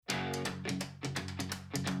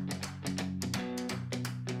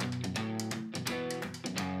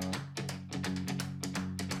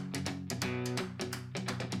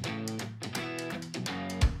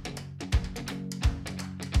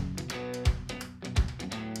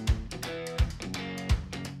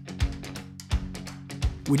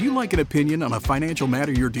Would you like an opinion on a financial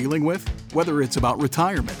matter you're dealing with? Whether it's about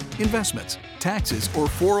retirement, investments, taxes, or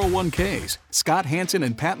 401ks, Scott Hanson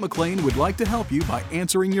and Pat McClain would like to help you by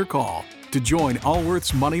answering your call. To join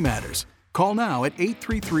Allworth's Money Matters, call now at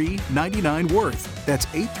 833-99-WORTH. That's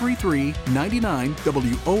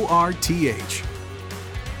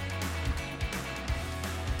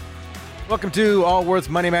 833-99-WORTH. Welcome to Allworth's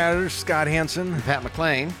Money Matters. Scott Hanson. And Pat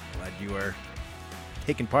McClain. Glad you are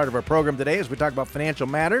taking part of our program today as we talk about financial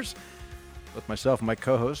matters. Both myself and my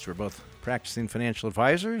co-host, we're both practicing financial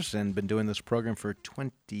advisors and been doing this program for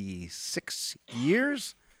 26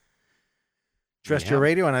 years. Terrestrial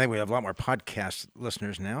radio, and I think we have a lot more podcast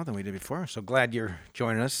listeners now than we did before. So glad you're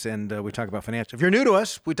joining us, and we talk about financial. If you're new to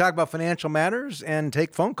us, we talk about financial matters and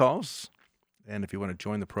take phone calls. And if you want to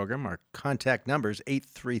join the program, our contact number is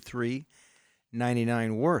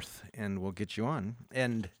 833-99-WORTH, and we'll get you on.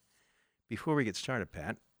 And before we get started,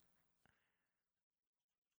 Pat,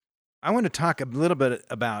 I want to talk a little bit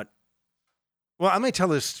about. Well, I'm going to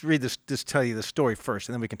tell you the story first,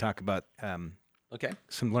 and then we can talk about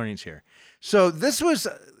some learnings here. So this was,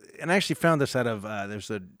 and I actually found this out of there's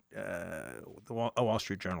a Wall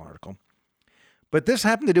Street Journal article, but this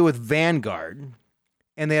happened to do with Vanguard,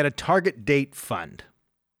 and they had a target date fund.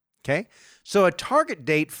 Okay, so a target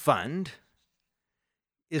date fund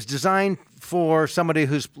is designed for somebody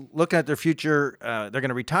who's looking at their future. They're going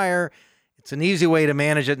to retire. It's an easy way to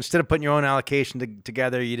manage it. Instead of putting your own allocation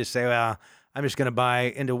together, you just say, well, I'm just going to buy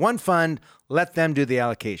into one fund, let them do the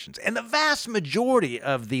allocations. And the vast majority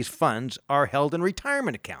of these funds are held in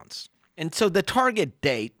retirement accounts. And so the target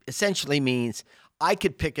date essentially means I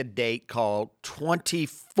could pick a date called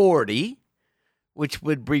 2040, which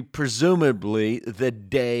would be presumably the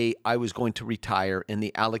day I was going to retire, and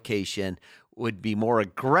the allocation would be more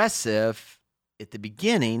aggressive at the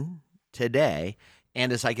beginning today,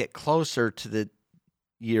 and as I get closer to the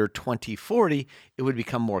year 2040, it would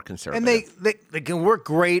become more conservative. And they can work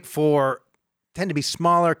great tend to be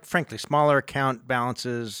smaller account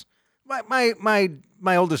balances. My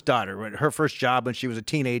oldest daughter, her first job when she was a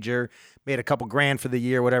teenager, made a couple grand for the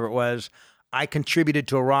year, whatever it was. I contributed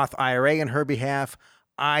to a Roth IRA on her behalf.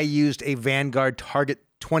 I used a Vanguard Target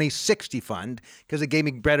 2060 fund because it gave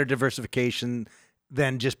me better diversification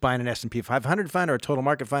than just buying an S&P 500 fund or a total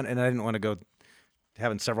market fund, and I didn't want to go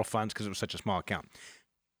having several funds because it was such a small account.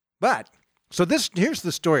 But, so here's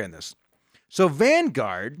the story on this. So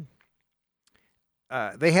Vanguard,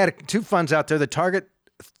 they had two funds out there, the Target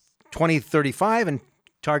 2035 and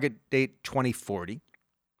Target Date 2040.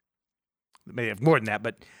 Maybe more than that,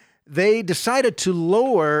 but they decided to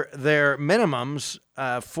lower their minimums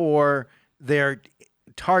for their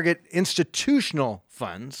target institutional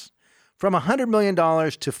funds from $100 million to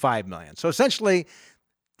 $5 million. So essentially,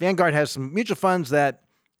 Vanguard has some mutual funds that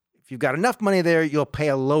if you've got enough money there, you'll pay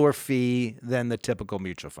a lower fee than the typical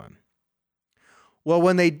mutual fund. Well,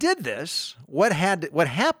 when they did this, what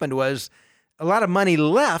happened was a lot of money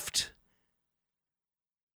left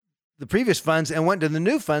the previous funds and went to the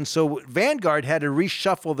new funds. So Vanguard had to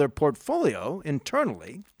reshuffle their portfolio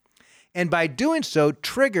internally, and by doing so,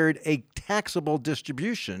 triggered a taxable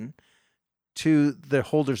distribution to the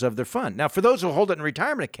holders of their fund. Now, for those who hold it in a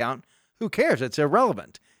retirement account, who cares? It's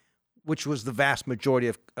irrelevant, which was the vast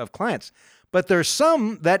majority of clients. But there's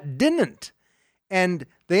some that didn't, and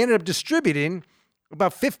they ended up distributing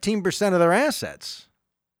about 15% of their assets.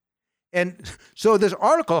 And so this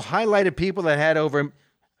article highlighted people that had over a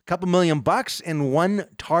couple $1 million in one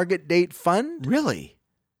target date fund. Really?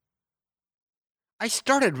 I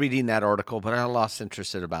started reading that article, but I lost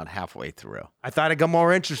interest at about halfway through. I thought it got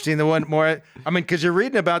more interesting than one more. I mean, because you're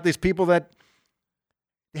reading about these people that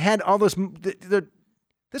had all this.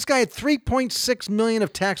 This guy had $3.6 million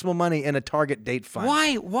of taxable money in a target date fund.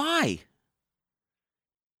 Why?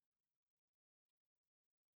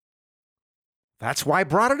 That's why I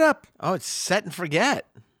brought it up. Oh, it's set and forget.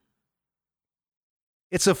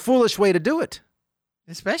 It's a foolish way to do it.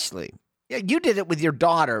 Especially. Yeah, you did it with your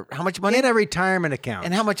daughter. How much money? In a retirement account.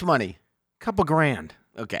 And how much money? Couple grand.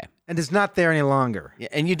 Okay. And it's not there any longer. Yeah,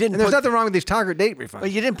 and you didn't. And there's nothing wrong with these target date refunds.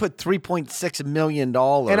 But you didn't put $3.6 million.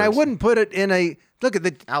 And I wouldn't put it in a look at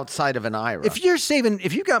the outside of an IRA. If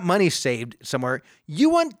you got money saved somewhere, you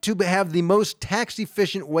want to have the most tax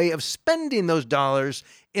efficient way of spending those dollars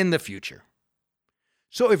in the future.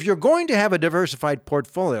 So if you're going to have a diversified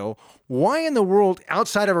portfolio, why in the world,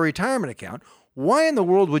 outside of a retirement account, why in the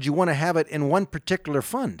world would you want to have it in one particular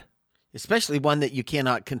fund? Especially one that you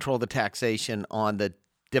cannot control the taxation on the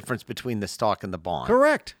difference between the stock and the bond.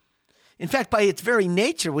 Correct. In fact, by its very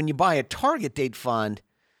nature, when you buy a target date fund,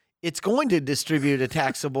 it's going to distribute a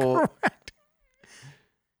taxable. Correct.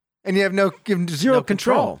 And you have zero No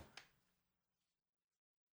control.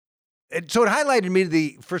 So it highlighted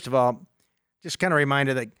me first of all, just kind of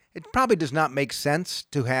reminded that it probably does not make sense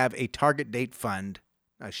to have a target date fund.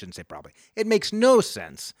 I shouldn't say probably. It makes no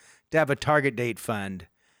sense to have a target date fund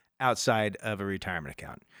outside of a retirement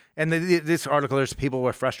account. And this article, there's people who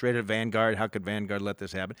were frustrated at Vanguard. How could Vanguard let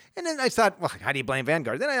this happen? And then I thought, well, how do you blame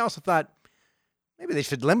Vanguard? Then I also thought maybe they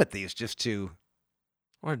should limit these just to.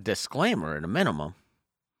 Or a disclaimer at a minimum.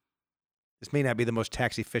 This may not be the most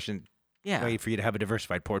tax efficient way for you to have a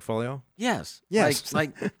diversified portfolio. Yes. Yes.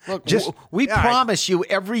 Like look, Just- we yeah, promise you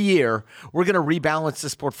every year we're going to rebalance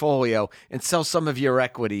this portfolio and sell some of your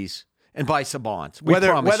equities and buy some bonds. We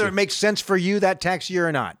promise Whether you. it makes sense for you that tax year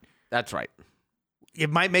or not. That's right. It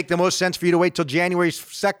might make the most sense for you to wait till January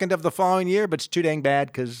 2nd of the following year, but it's too dang bad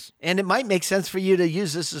because. And it might make sense for you to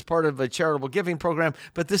use this as part of a charitable giving program,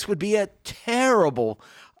 but this would be a terrible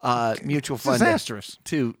mutual fund disastrous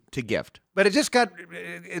to gift. But it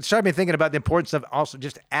started me thinking about the importance of also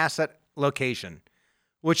just asset location,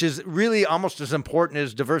 which is really almost as important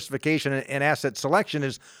as diversification and asset selection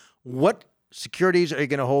is what securities are you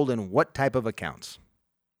going to hold in what type of accounts?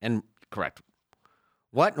 And correct.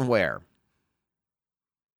 What and where?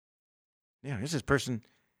 Yeah, here's this person.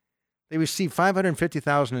 They received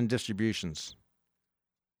 $550,000 in distributions.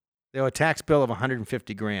 They owe a tax bill of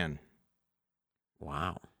 $150,000.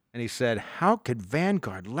 Wow. And he said, "How could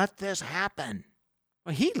Vanguard let this happen?"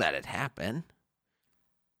 Well, he let it happen.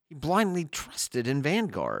 He blindly trusted in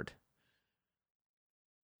Vanguard.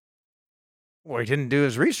 Well, he didn't do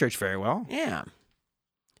his research very well. Yeah.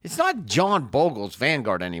 It's not John Bogle's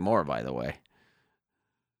Vanguard anymore, by the way.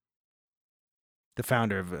 The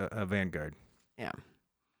founder of Vanguard. Yeah.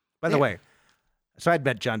 By the way, so I'd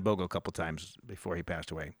met John Bogle a couple times before he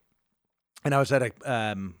passed away. And I was at a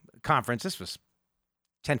conference. This was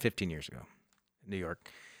 10, 15 years ago in New York.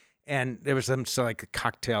 And there was like a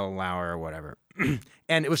cocktail hour or whatever.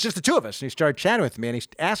 And it was just the two of us. And he started chatting with me. And he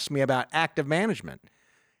asked me about active management.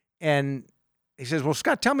 And he says, "Well,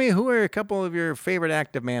 Scott, tell me who are a couple of your favorite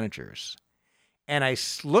active managers?" And I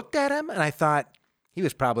looked at him and I thought he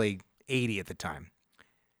was probably 80 at the time.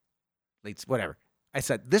 Whatever. I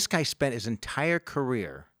said, this guy spent his entire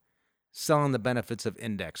career selling the benefits of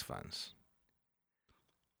index funds.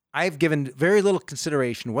 I've given very little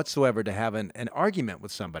consideration whatsoever to have an argument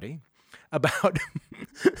with somebody about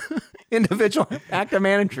individual active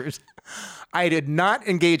managers. I did not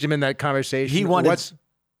engage him in that conversation. He wanted...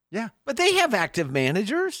 Yeah. But they have active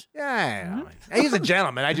managers. Yeah. He's a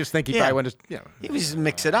gentleman. I just think he probably wanted to, He was just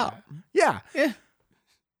mix it up. Yeah. Yeah.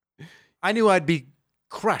 I knew I'd be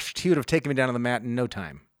crushed. He would have taken me down on the mat in no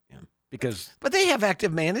time. Yeah. But they have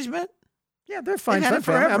active management. Yeah, they're fine. They've had it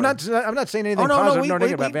forever. I'm not saying anything positive nor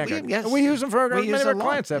negative about Vanguard. We use them for many of our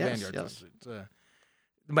clients have Vanguard. Yes.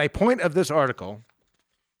 My point of this article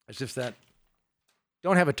is just that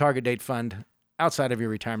don't have a target date fund outside of your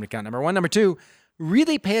retirement account, number one. Number two,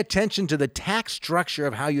 really pay attention to the tax structure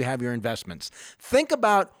of how you have your investments. Think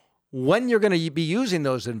about when you're going to be using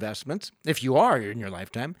those investments, if you are in your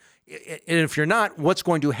lifetime, and if you're not, what's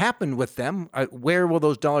going to happen with them? Where will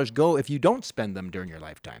those dollars go if you don't spend them during your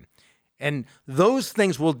lifetime? And those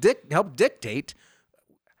things will help dictate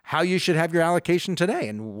how you should have your allocation today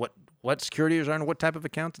and what securities are in what type of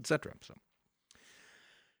accounts, et cetera. So,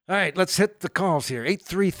 all right, let's hit the calls here.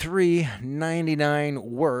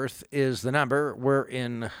 833-99-WORTH is the number. We're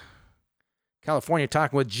in California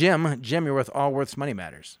talking with Jim. Jim, you're with Allworth's Money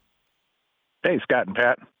Matters. Hey, Scott and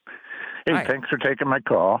Pat. Hey, Hi. Thanks for taking my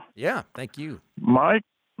call. Yeah, thank you. My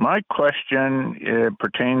question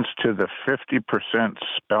pertains to the 50%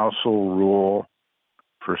 spousal rule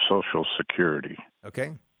for Social Security.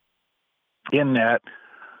 Okay. In that,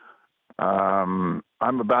 I'm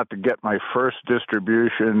about to get my first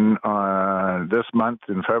distribution this month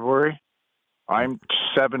in February. I'm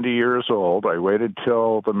 70 years old. I waited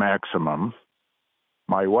till the maximum.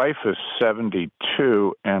 My wife is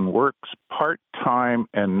 72 and works part-time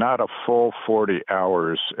and not a full 40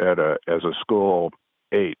 hours as a school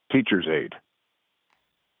teacher's aide.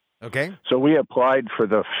 Okay. So we applied for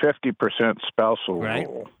the 50% spousal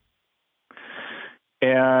rule.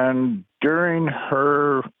 And during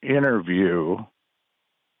her interview,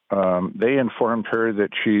 they informed her that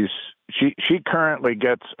she currently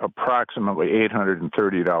gets approximately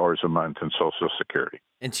 $830 a month in Social Security.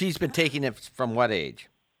 And she's been taking it from what age?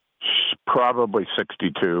 Probably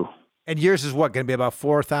 62. And yours is what, going to be about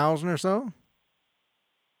 4,000 or so?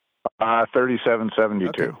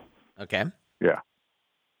 3772. Okay. Yeah.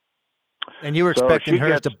 And you were So expecting she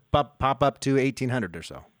hers gets- to pop up to 1,800 or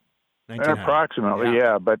so? 1,900. Approximately,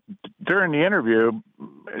 yeah. But during the interview,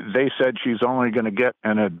 they said she's only going to get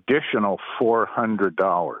an additional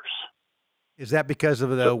 $400. Is that because of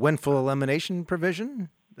the windfall elimination provision?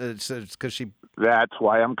 It's because she. That's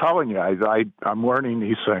why I'm calling you. I'm learning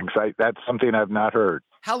these things. That's something I've not heard.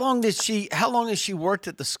 How long has she worked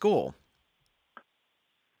at the school?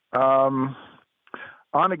 On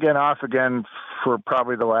again, off again for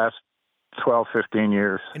probably the last 12, 15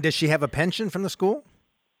 years. And does she have a pension from the school?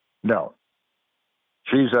 No.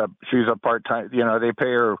 She's a part-time, they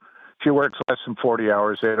pay her, she works less than 40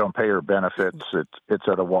 hours. They don't pay her benefits. It's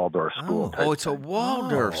at a Waldorf school. Oh, it's a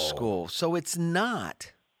Waldorf school. So it's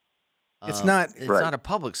not. It's not. It's not a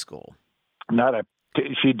public school.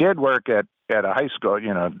 She did work at a high school,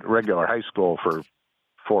 regular high school for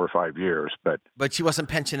 4 or 5 years, but she wasn't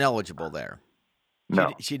pension eligible there.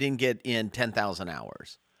 No. She didn't get in 10,000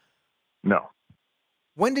 hours. No.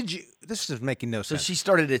 When did you? This is making no So sense. she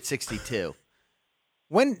started at 62.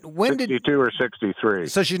 When 62 did? or 63.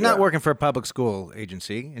 So she's not working for a public school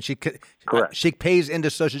agency, and Correct. She pays into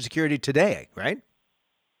Social Security today, right?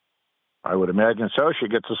 I would imagine so. She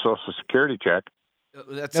gets a Social Security check.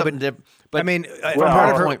 That's No, something different. But I mean,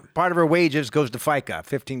 Well, part of her wages goes to FICA.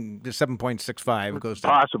 7.65 goes to.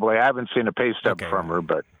 Possibly. I haven't seen a pay stub Okay. from her,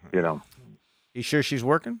 but, You sure she's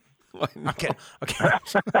working? Okay.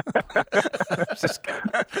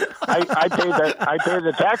 I pay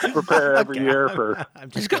the tax preparer every year for.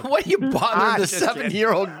 what are you bothering the just kidding.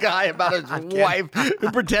 7-year-old guy about his wife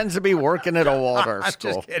who pretends to be working at a Waldorf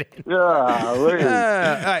school? Just kidding. Yeah. All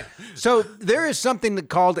right. So there is something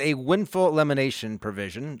called a windfall elimination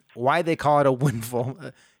provision. Why they call it a windfall,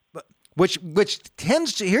 which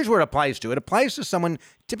tends to, here's where it applies to. It applies to someone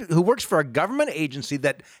who works for a government agency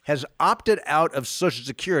that has opted out of Social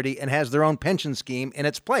Security and has their own pension scheme in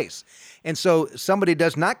its place. And so somebody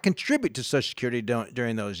does not contribute to Social Security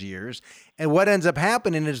during those years. And what ends up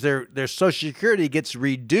happening is their Social Security gets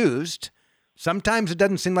reduced. Sometimes it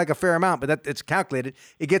doesn't seem like a fair amount, but it's calculated.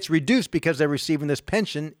 It gets reduced because they're receiving this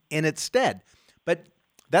pension in its stead. But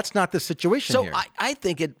that's not the situation So here. I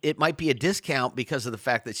think it might be a discount because of the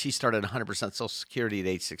fact that she started 100% Social Security at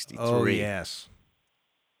age 63. Oh, yes.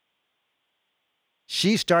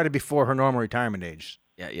 She started before her normal retirement age.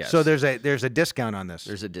 Yeah, yes. So there's a discount on this.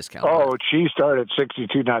 There's a discount. Oh, she started at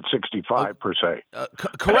 62, not 65 per se.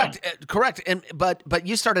 Correct. Correct. But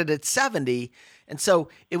you started at 70, and so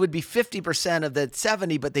it would be 50% of that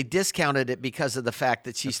 70, but they discounted it because of the fact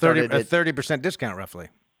that she started a at 30% discount roughly.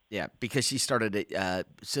 Yeah, because she started it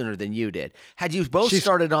sooner than you did. Had you both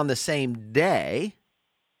started on the same day,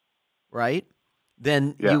 right?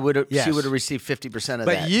 Then Yeah. you would Yes. she would have received 50% of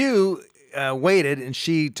But that. you waited and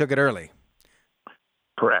she took it early.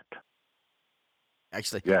 Correct.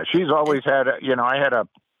 Actually, Yeah, she's always had. I had a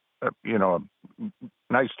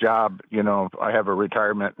nice job. I have a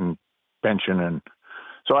retirement and pension, and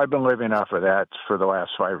so I've been living off of that for the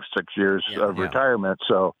last 5 or 6 years of retirement.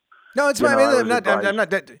 So. No, it's You fine. know, I I'm was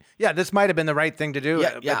not. Yeah, this might have been the right thing to do.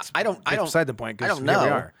 Yeah. That's beside the point. I 'Cause don't here we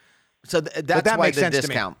know. are. So that's that why makes the sense to me.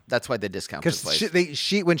 discount. That's why the discount took place.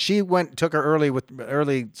 Because when she took her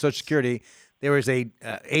early Social Security, there was a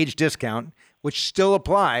age discount which still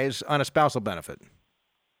applies on a spousal benefit.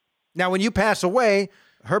 Now, when you pass away,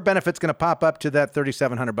 her benefit's going to pop up to that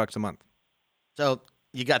 $3,700 a month. So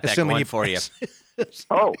you got that Assuming going you for you.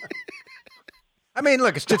 Oh, I mean,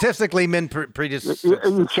 look, statistically, men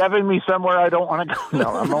you shoving me somewhere I don't want to go.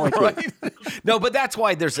 No, I'm only kidding. No, but that's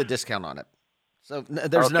why there's a discount on it. So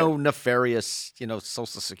there's Okay. no nefarious, Social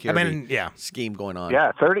Security yeah. scheme going on.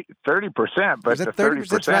 Yeah, 30%, but Is it the 30%?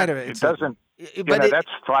 30%, Right, it it's doesn't. But That's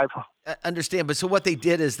five. Understand, but so what they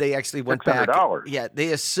did is they actually went back. $600. Yeah,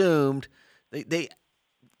 they assumed they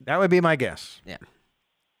That would be my guess. yeah.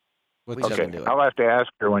 With- We shouldn't Okay, do it. I'll have to ask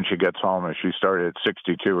her when she gets home if she started at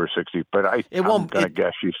 62 or 60. But I'm going to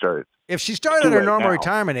guess she started. If she started Too at her late normal now.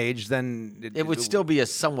 retirement age, then It would still be a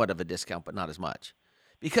somewhat of a discount, but not as much,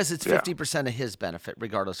 because it's Yeah. 50% of his benefit,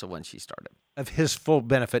 regardless of when she started. of his full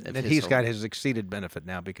benefit, Of and his he's full- got his exceeded benefit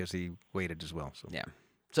now because he waited as well. So Yeah.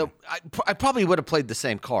 So I probably would have played the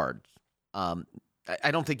same card.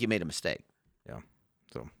 I don't think you made a mistake. yeah.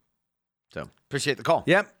 So appreciate the call.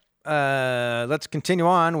 Yep. Let's continue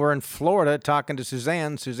on. We're in Florida talking to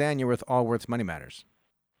Suzanne. Suzanne, you're with Allworth's Money Matters.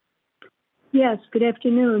 Yes, good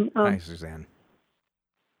afternoon. Hi, Suzanne.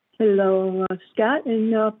 Hello, Scott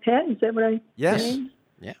and Pat. Is that what I? Yes. named?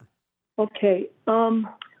 Yeah. Okay.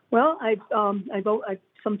 Well, I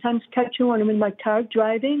sometimes catch you when I'm in my car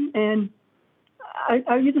driving, and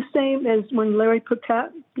are you the same as when Larry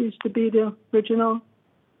Paquette used to be the original?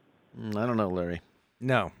 I don't know, Larry.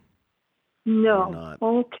 No. No. I'm not.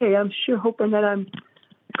 Okay, I'm sure hoping that I'm.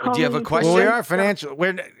 Do you have a calling question? Well, we for- are financial.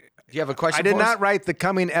 Do you have a question? I did for us? not write The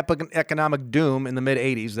Coming Economic Doom in the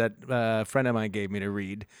mid-'80s that a friend of mine gave me to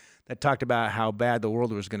read that talked about how bad the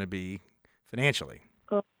world was going to be financially.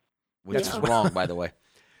 Which is wrong, by the way.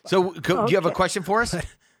 So, do you have a question for us?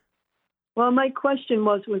 Well, my question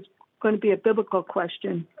was going to be a biblical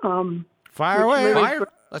question. Fire away. Fire.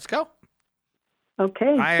 Let's go.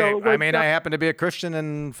 Okay. I mean, I happen to be a Christian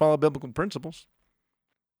and follow biblical principles.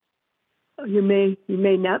 You may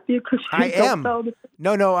not be a Christian. I am.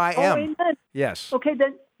 No, I am. Amen. Yes. Okay,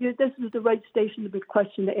 then this is the right station, the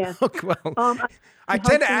question to ask. Well,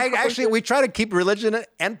 we try to keep religion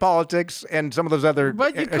and politics and some of those other.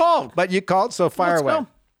 But you called. But you called, so fire Let's away. go.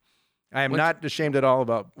 I am not ashamed at all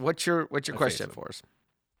about. What's your question for us?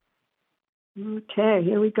 Okay,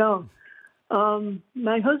 here we go.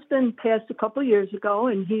 My husband passed a couple years ago,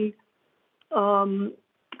 and he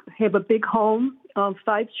had a big home,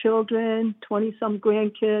 5 children, 20-some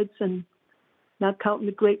grandkids, and not counting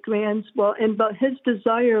the great-grands. But his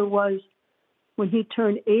desire was, when he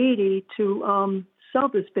turned 80, to sell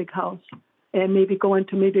this big house and maybe go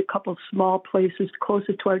into maybe a couple small places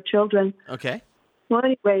closer to our children. Okay. Well,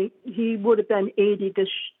 anyway, he would have been 80 this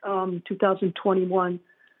 2021.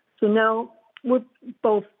 So now we're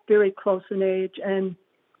both very close in age, and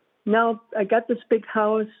now I got this big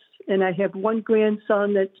house, and I have one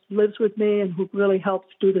grandson that lives with me and who really helps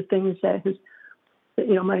do the things that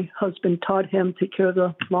my husband taught him, take care of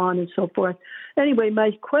the lawn and so forth. Anyway,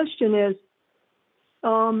 my question is,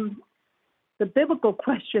 the biblical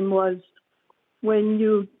question was,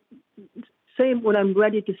 when I'm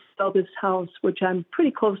ready to sell this house, which I'm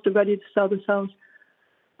pretty close to ready to sell this house,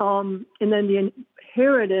 and then the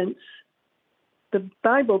inheritance, the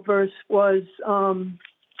Bible verse was,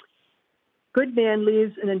 good man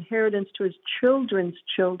leaves an inheritance to his children's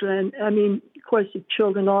children. I mean, of course, the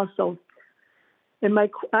children also. And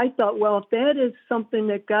I thought, well, if that is something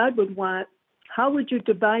that God would want, how would you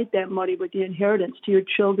divide that money with the inheritance to your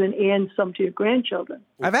children and some to your grandchildren?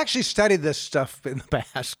 I've actually studied this stuff in the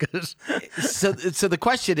past. So the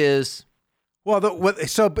question is,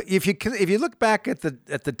 if you look back at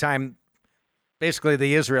the time, basically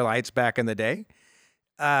the Israelites back in the day,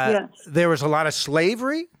 yes. There was a lot of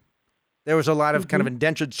slavery. There was a lot of kind of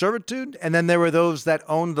indentured servitude, and then there were those that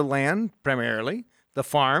owned the land primarily, the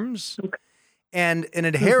farms. Okay. And an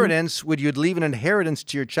inheritance, when you'd leave an inheritance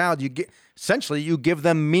to your child, you give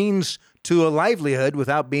them means to a livelihood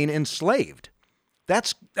without being enslaved.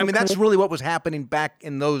 That's really what was happening back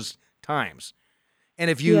in those times.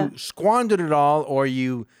 And if you squandered it all or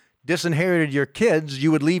you disinherited your kids,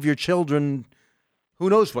 you would leave your children who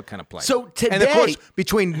knows what kind of plight. So today, and of course,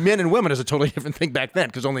 between men and women is a totally different thing back then,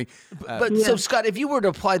 because only. So Scott, if you were to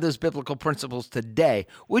apply those biblical principles today,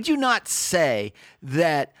 would you not say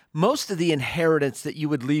that most of the inheritance that you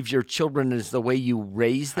would leave your children is the way you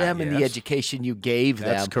raised them and the education you gave them?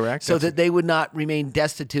 That's correct. So that they would not remain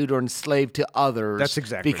destitute or enslaved to others. That's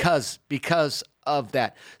exactly because of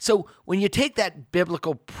that. So when you take that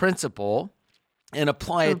biblical principle and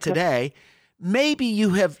apply it today, maybe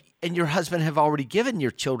you have. And your husband have already given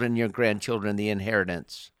your children, your grandchildren, the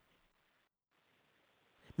inheritance.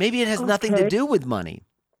 Maybe it has nothing to do with money.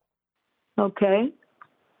 Okay.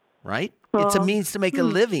 Right? It's a means to make a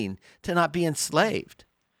living, to not be enslaved.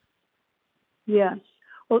 Yes.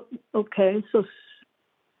 Well, okay. So,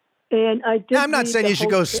 and I did. Now, I'm not saying you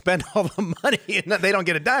should go spend all the money and they don't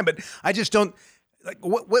get a dime, but I just don't. Like,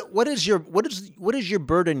 what is your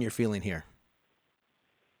burden you're feeling here?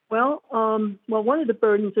 Well, one of the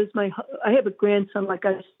burdens is I have a grandson, like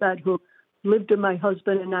I said, who lived with my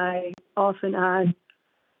husband and I off and on.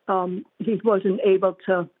 He wasn't able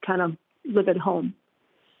to kind of live at home.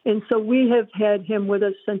 And so we have had him with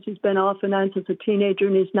us since he's been off and on since a teenager,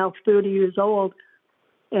 and he's now 30 years old.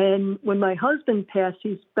 And when my husband passed,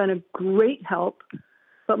 he's been a great help.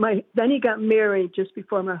 But then he got married just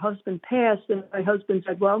before my husband passed, and my husband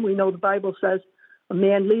said, well, we know the Bible says a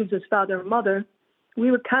man leaves his father and mother. We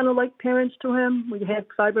were kind of like parents to him. We had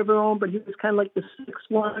 5 of our own, but he was kind of like the 6th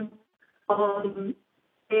one.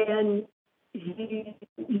 And he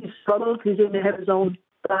struggled. He didn't have his own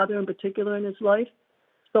father in particular in his life.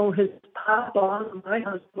 So his papa, my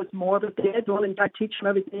husband, was more of a dad to him and tried to teach him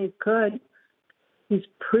everything he could.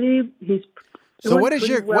 So what is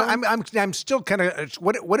your? Well. I'm still kind of.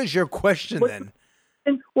 What is your question then?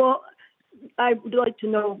 Well, I would like to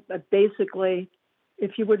know basically,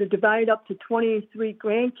 if you were to divide up to 23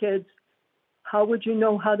 grandkids, how would you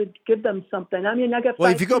know how to give them something? I mean, I got. Well,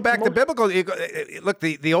 if you go back to biblical, look,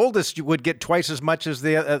 the oldest would get twice as much as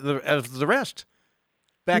the rest.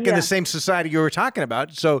 Back in the same society you were talking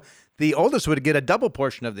about, so the oldest would get a double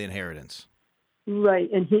portion of the inheritance. Right,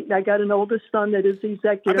 and I got an older son that is the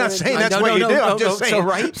executor. I'm not and- saying that's what you do. I'm just saying. So,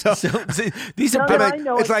 right? So- So, see, these are No, big- I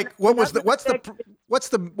know. It's like, what was the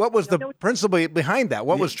No. principle behind that?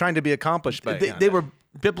 What was trying to be accomplished by they were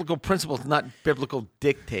biblical principles, not biblical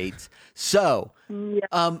dictates. So, Yeah,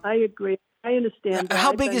 I agree. I understand. that.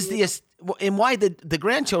 how I've big been- is and why the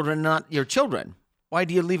grandchildren, not your children? Why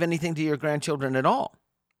do you leave anything to your grandchildren at all?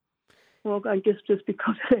 Well, I guess just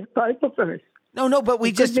because of that Bible verse. No, but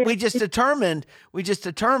we Because just determined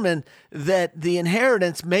that the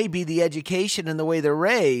inheritance may be the education and the way they're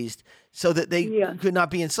raised, so that they Yeah. could not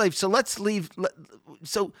be enslaved. So let's leave.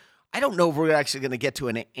 So I don't know if we're actually going to get to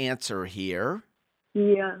an answer here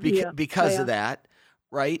Yeah, because of that,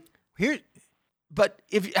 right? Here, But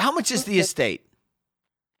how much is the estate?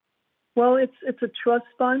 Well, it's a trust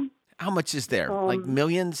fund. How much is there? Like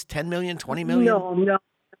millions, 10 million, 20 million? No.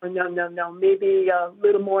 Maybe a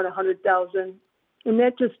little more than 100,000, and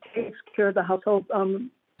that just takes care of the household.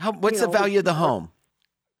 What's the value of the home?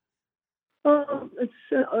 It's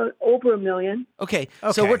over $1 million. Okay, so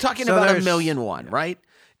Okay, we're talking so about there's- $1 million, right?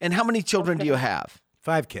 And how many children do you have?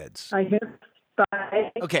 5 kids. I have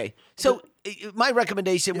 5. Okay, so my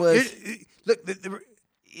recommendation was Look,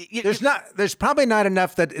 there's probably not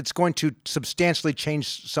enough that it's going to substantially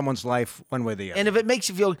change someone's life one way or the other. and if it makes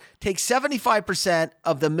you feel, take 75%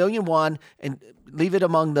 of the $1.1 million and leave it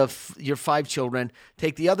among your 5 children.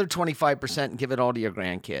 Take the other 25% and give it all to your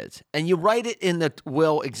grandkids. And you write it in the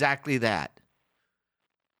will exactly that.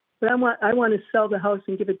 But I want to sell the house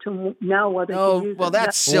and give it to them now while they can use well, it.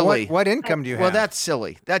 that's Well, silly. what income do you have? Well, that's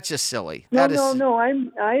silly. That's just silly. No.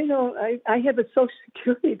 I know. I have a Social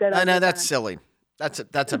Security that I know live that's on. silly. That's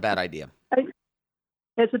a bad idea.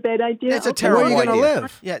 That's a bad idea. It's a Okay. terrible Where are you idea. gonna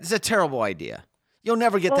live? Yeah, it's a terrible idea. You'll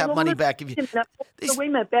never get that Well, money listen, back if you. So wait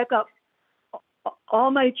a minute, back up.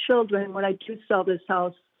 All my children, when I do sell this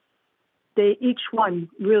house, they each one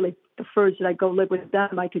really prefers that I go live with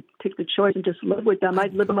them. I could take the choice and just live with them.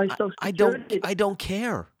 I'd live on my Social I Security. don't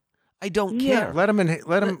care. I don't Yeah. care. Let them.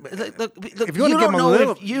 Look, if you wanna give 'em a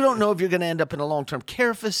little- you don't know if you're going to end up in a long-term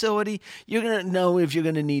care facility. You're going to know if you're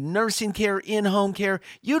going to need nursing care, in-home care.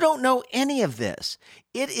 You don't know any of this.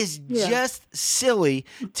 It is Yeah. just silly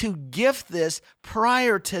to gift this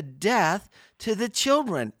prior to death to the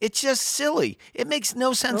children. It's just silly. It makes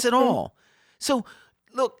no sense at all. So,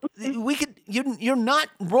 look, you're not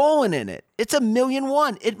rolling in it. It's $1.1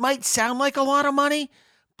 million. It might sound like a lot of money,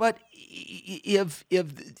 but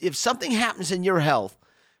if something happens in your health,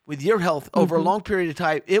 with your health over a long period of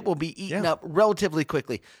time, it will be eaten up relatively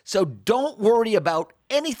quickly. So don't worry about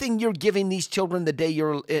anything you're giving these children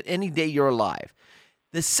any day you're alive.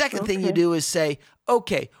 The second thing you do is say,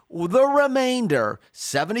 okay, well, the remainder,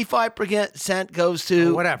 75% goes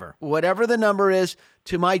to whatever the number is,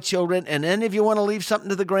 to my children. And then if you want to leave something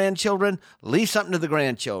to the grandchildren, leave something to the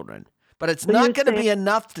grandchildren. But it's not going to be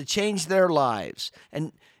enough to change their lives.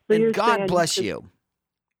 And God bless you.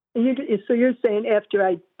 So you're saying after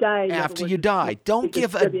I die? After you die,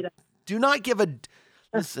 do not give a,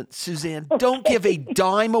 listen, Suzanne, don't give a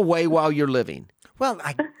dime away while you're living. Well,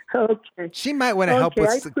 Okay. she might want to help Okay,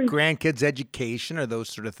 with the grandkids' education or those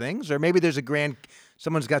sort of things, or maybe there's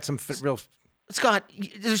someone's got some real. Scott,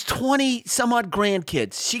 there's 20 some odd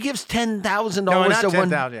grandkids. She gives $10,000 No, not to one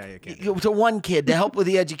 10,000. Yeah, you can't. to one kid to help with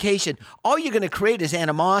the education. All you're going to create is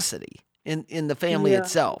animosity in the family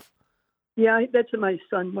itself. Yeah, that's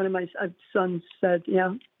what one of my sons said.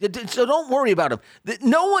 Yeah. So don't worry about him.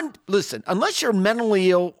 No one, listen, unless you're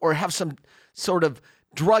mentally ill or have some sort of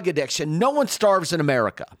drug addiction, no one starves in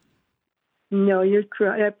America. No, you're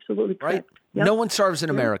correct. Absolutely correct. Right? Yep. No one starves in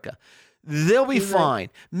America. They'll be fine.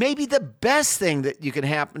 Maybe the best thing that you can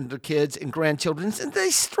happen to kids and grandchildren is that they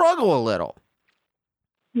struggle a little.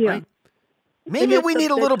 Yeah. Right? Maybe we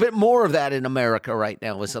need a little bit more of that in America right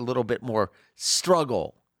now, is a little bit more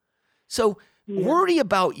struggle. So worry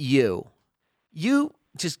about you. You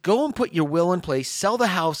just go and put your will in place, sell the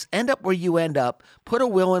house, end up where you end up, put a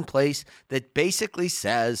will in place that basically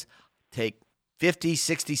says take 50,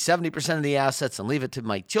 60, 70% of the assets and leave it to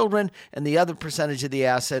my children, and the other percentage of the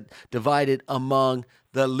asset divided among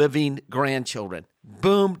the living grandchildren.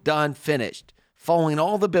 Boom, done, finished. Following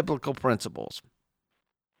all the biblical principles.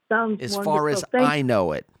 Sounds as wonderful. far as Thanks. I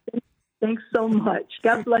know it. Thanks so much.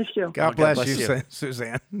 God bless you. God bless you,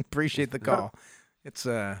 Suzanne. Appreciate the call. It's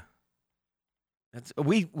I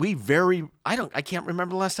can't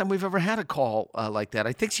remember the last time we've ever had a call like that.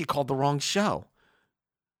 I think she called the wrong show.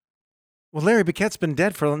 Well, Larry Paquette's been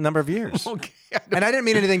dead for a number of years. Okay. And I didn't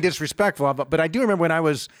mean anything disrespectful, but I do remember when I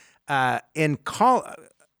was in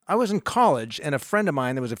college, and a friend of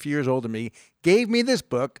mine that was a few years older than me gave me this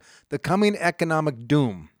book, The Coming Economic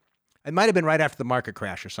Doom. It might have been right after the market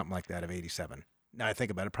crash or something like that of 87. Now I think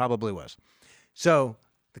about it, probably was. So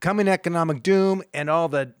the coming economic doom and all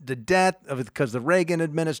the death of it because of the Reagan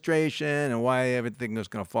administration and why everything was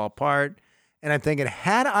going to fall apart. And I'm thinking,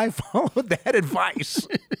 had I followed that advice,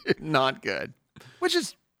 Not good. which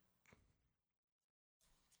is,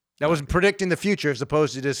 that was predicting the future as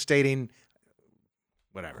opposed to just stating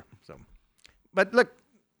whatever. So, but look,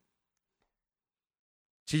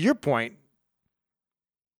 to your point,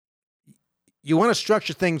 you want to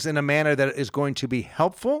structure things in a manner that is going to be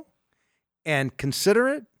helpful and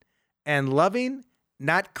considerate and loving,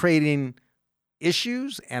 not creating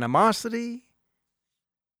issues, animosity.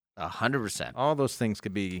 100%. All those things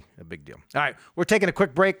could be a big deal. All right, we're taking a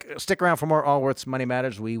quick break. Stick around for more Allworth's Money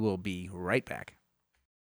Matters. We will be right back.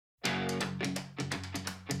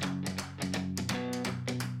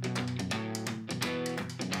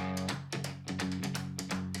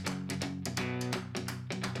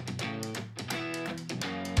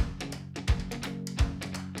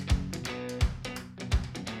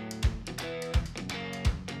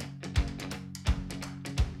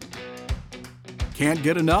 Can't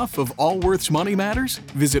get enough of Allworth's Money Matters?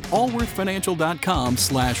 Visit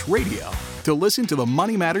allworthfinancial.com/radio to listen to the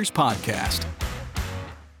Money Matters podcast.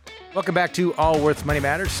 Welcome back to Allworth's Money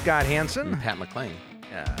Matters. Scott Hansen. Pat McClain.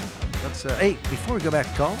 Hey, before we go back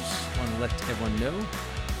to calls, I want to let everyone know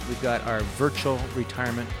we've got our virtual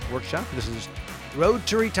retirement workshop. This is Road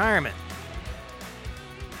to Retirement.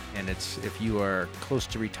 And it's if you are close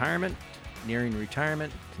to retirement, nearing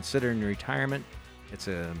retirement, considering retirement,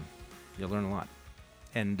 you'll learn a lot.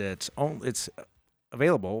 And it's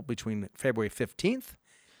available between February 15th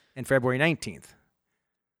and February 19th.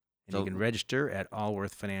 And you can register at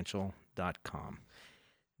allworthfinancial.com.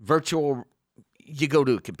 Virtual, you go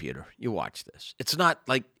to a computer, you watch this. It's not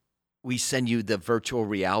like we send you the virtual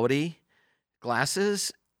reality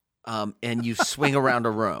glasses and you swing around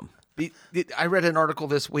a room. I read an article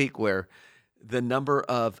this week where the number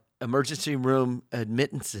of emergency room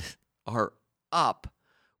admittances are up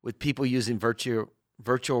with people using virtual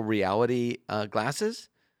reality glasses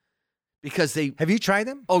because they... Have you tried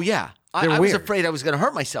them? Oh, yeah. I was afraid I was going to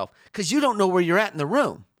hurt myself because you don't know where you're at in the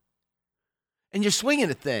room. And you're swinging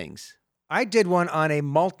at things. I did one on a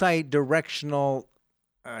multi-directional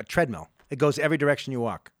treadmill. It goes every direction you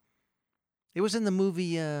walk. It was in the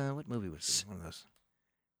movie... what movie was it? One of those.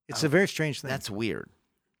 It's a very strange thing. That's weird.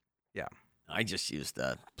 Yeah. I just used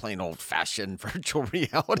the plain old-fashioned virtual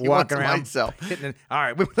reality Walking one to around. myself. All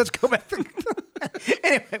right, let's go back.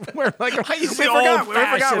 Anyway, we're like, I used we the forgot we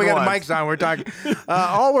old-fashioned got the ones. mics on. We're talking.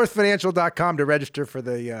 Allworthfinancial.com to register for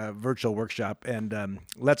the virtual workshop. And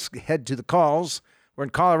let's head to the calls. We're in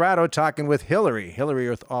Colorado talking with Hillary. Hillary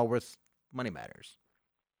with Allworth Money Matters.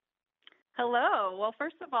 Hello. Well,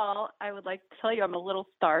 first of all, I would like to tell you I'm a little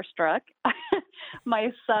starstruck.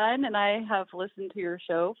 My son and I have listened to your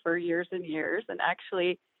show for years and years, and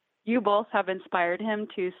actually, you both have inspired him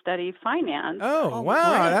to study finance. Oh,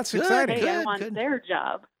 wow, that's Good. exciting. Hey, I Good, want good. their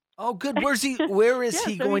job. Oh, good. Where is he so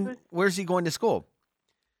going? Where's he going to school?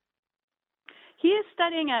 He is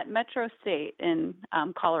studying at Metro State in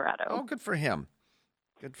Colorado. Oh, good for him.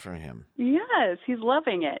 Good for him. Yes, he's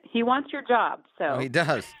loving it. He wants your job. So Oh, he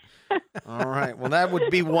does. All right. Well, that would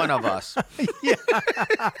be one of us.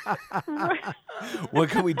 What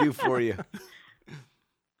can we do for you?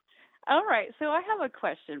 All right. So I have a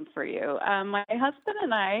question for you. My husband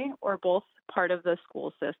and I are both part of the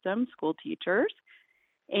school system, school teachers,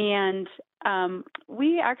 and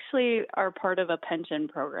we actually are part of a pension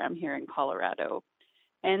program here in Colorado.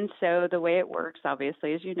 And so the way it works,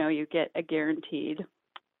 obviously, is, you get a guaranteed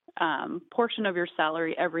portion of your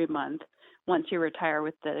salary every month once you retire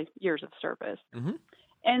with the years of service. Mm-hmm.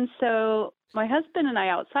 And so my husband and I,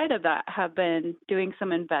 outside of that, have been doing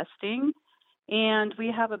some investing, and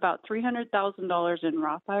we have about $300,000 in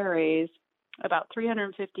Roth IRAs, about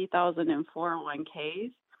 $350,000 in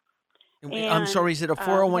 401ks. I'm sorry, is it a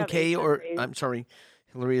 401k or HSAs. I'm sorry,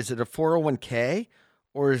 Hillary, is it a 401k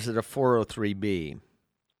or is it a 403b?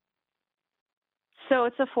 So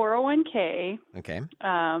it's a 401k Okay.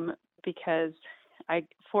 because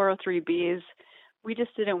 403bs, we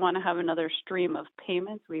just didn't want to have another stream of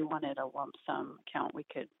payments. We wanted a lump sum account we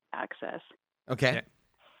could access. Okay. Yeah.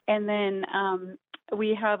 And then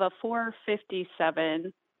we have a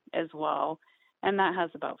 457 as well, and that has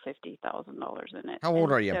about $50,000 in it. How old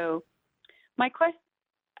And are you? So my question,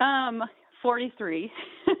 43.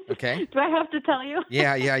 Okay. Do I have to tell you?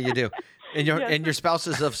 Yeah, you do. And Yes. and your spouse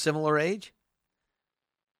is of similar age?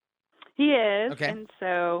 He is. Okay. And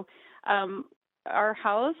so our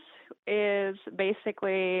house is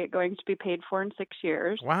basically going to be paid for in 6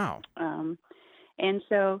 years. Wow. And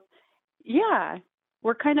so Yeah,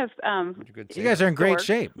 we're kind of You guys are in great dorks.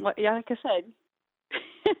 shape. Yeah, like I said.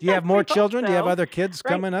 Do you have more We hope children? Do you have so. other kids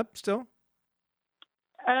Right. coming up still?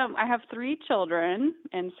 I have 3 children,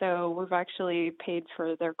 and so we've actually paid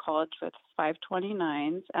for their college with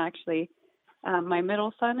 529s. Actually, my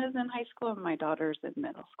middle son is in high school, and my daughter's in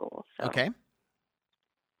middle school. So. Okay.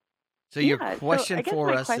 So your Yeah, so question I guess for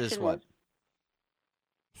my us is question what?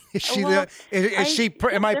 Is she Well, is she?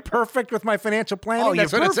 Am I different- perfect with my financial planning? Oh, you're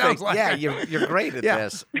That's what perfect. it sounds like. Yeah, you're great at Yeah.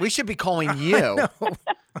 this. We should be calling you.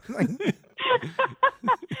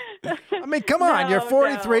 I mean, come on. You're No,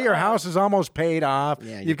 43. no, Your house is almost paid off.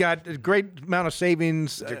 Yeah, You've got a great amount of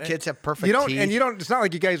savings. Your kids have perfect You don't, teeth. and you don't. It's not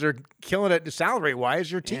like you guys are killing it salary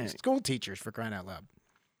wise. You're Yeah. school teachers, for crying out loud.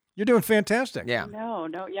 You're doing fantastic. Yeah. No,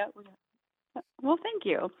 yeah. Well, thank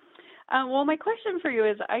you. Well, my question for you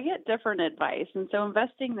is I get different advice. And so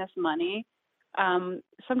investing this money,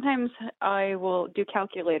 sometimes I will do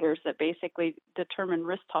calculators that basically determine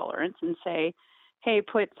risk tolerance and say, hey,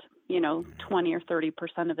 put, 20 or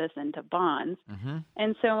 30% of this into bonds. Mm-hmm.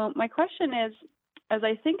 And so my question is, as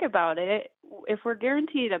I think about it, if we're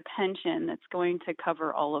guaranteed a pension that's going to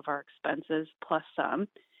cover all of our expenses plus some,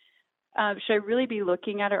 should I really be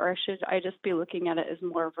looking at it, or should I just be looking at it as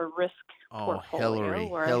more of a risk portfolio?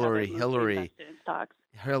 where I have it mostly invested in stocks?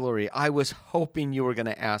 Hillary, I was hoping you were going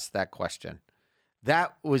to ask that question.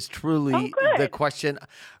 That was truly good. the question.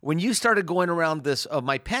 When you started going around this of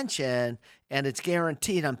my pension and it's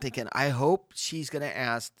guaranteed, I'm thinking, I hope she's going to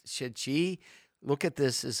ask, should she look at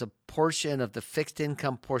this as a portion of the fixed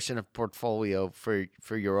income portion of portfolio for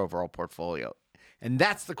your overall portfolio? And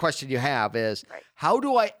that's the question you have is, Right. how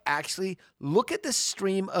do I actually look at the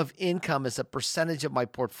stream of income as a percentage of my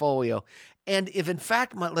portfolio? And if in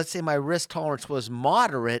fact, let's say my risk tolerance was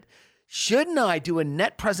moderate, shouldn't I do a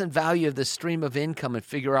net present value of the stream of income and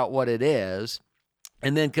figure out what it is,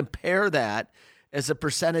 and then compare that as a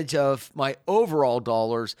percentage of my overall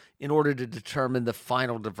dollars in order to determine the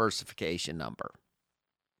final diversification number?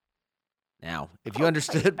 Now, if you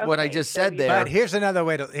understood what I Okay, just so said you- there, But here's another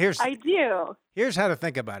way to I do. Here's how to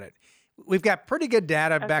think about it. We've got pretty good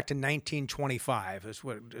data back to 1925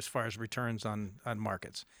 as far as returns on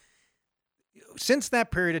markets. Since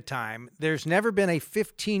that period of time, there's never been a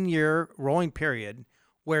 15-year rolling period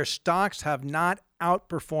where stocks have not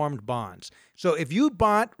outperformed bonds. So if you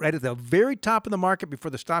bought right at the very top of the market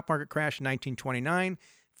before the stock market crashed in 1929,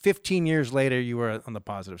 15 years later, you were on the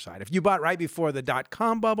positive side. If you bought right before the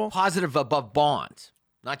dot-com bubble, positive above bonds,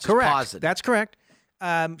 not just correct. positive. That's correct.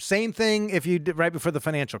 Same thing if you did right before the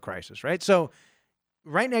financial crisis, right? So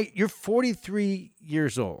right now, you're 43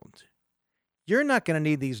 years old. You're not going to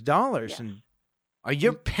need these dollars. Yes. And Are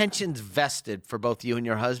your pensions vested for both you and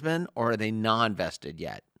your husband, or are they non-vested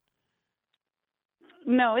yet?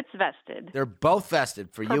 No, it's vested. They're both vested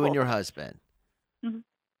for you and both. your husband.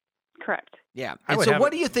 Correct. Yeah. I And would so have what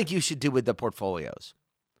it- do you think you should do with the portfolios?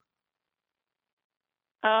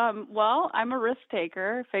 Well, I'm a risk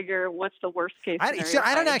taker. Figure what's the worst case scenario?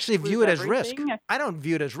 I don't if actually lose view it as risk. everything? I don't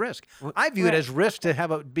view it as risk. I view it Right. as risk to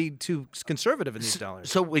have it be too conservative in these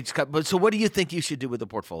dollars. So what do you think you should do with the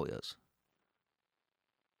portfolios?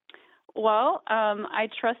 Well, I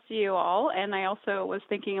trust you all, and I also was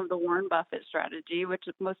thinking of the Warren Buffett strategy, which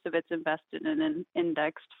most of it's invested in an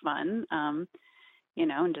indexed fund, and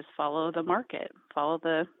just follow the market, follow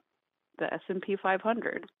the S&P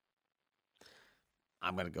 500.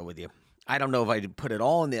 I'm going to go with you. I don't know if I'd put it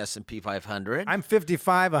all in the S&P 500, I'm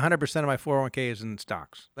 55. 100% of my 401k is in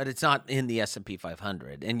stocks. but it's not in the S&P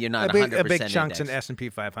 500, and you're A not big, 100% a big chunks in indexed. S&P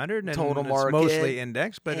 500, and Total it's market, mostly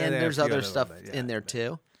indexed, but and a there's few other other stuff little bit, in there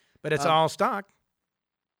too. But it's all stock.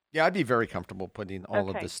 Yeah, I'd be very comfortable putting all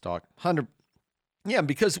of Okay. the stock. 100. Yeah,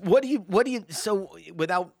 because what do you? So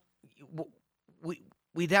without,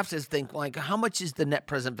 we'd have to think like, how much is the net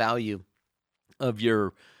present value of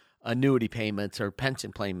your annuity payments or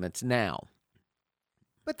pension payments now?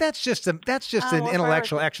 But that's just an well, if I were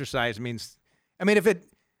intellectual to- exercise. Here's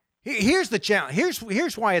the challenge.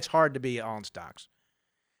 Here's why it's hard to be all in stocks.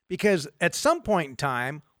 Because at some point in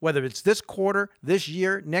time, whether it's this quarter, this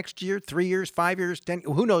year, next year, 3 years, 5 years, 10,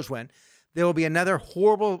 who knows when, there will be another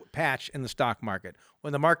horrible patch in the stock market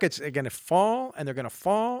when the markets are going to fall and they're going to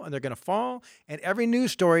fall and they're going to fall. And every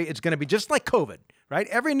news story is going to be just like COVID, right?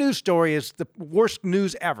 Every news story is the worst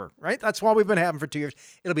news ever, right? That's why we've been having for 2 years.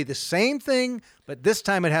 It'll be the same thing, but this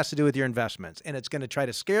time it has to do with your investments. And it's going to try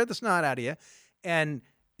to scare the snot out of you. And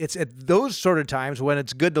it's at those sort of times when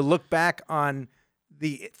it's good to look back on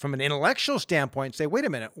from an intellectual standpoint, say, wait a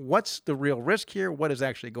minute, what's the real risk here? What is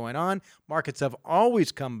actually going on? Markets have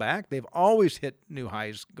always come back. They've always hit new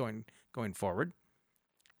highs going forward.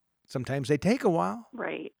 Sometimes they take a while.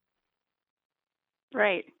 Right.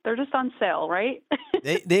 Right. They're just on sale, right?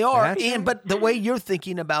 They are, That's right. but the way you're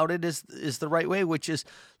thinking about it is the right way, which is,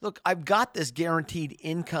 look, I've got this guaranteed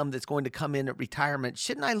income that's going to come in at retirement.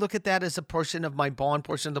 Shouldn't I look at that as a portion of my bond,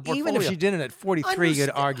 portion of the portfolio? Even if she did it at 43, you'd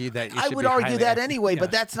Understand. argue that you I should would be argue highly that active. anyway, but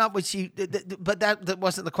Yes. that's not what she. But that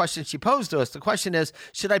wasn't the question she posed to us. The question is,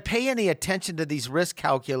 should I pay any attention to these risk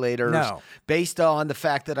calculators No. based on the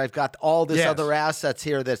fact that I've got all this Yes. other assets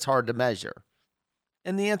here that's hard to measure?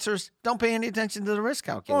 And the answer is, don't pay any attention to the risk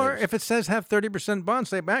Or calculators. if it says have 30% bonds,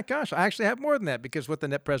 say, my gosh, I actually have more than that because what the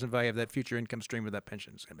net present value of that future income stream of that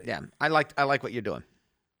pension is going to be. Yeah, I like what you're doing.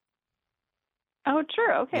 Oh,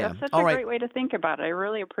 true. Okay, Yeah. that's such All a right. great way to think about it. I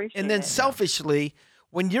really appreciate And then it. selfishly,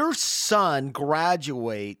 when your son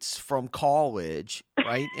graduates from college,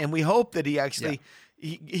 right? And we hope that he actually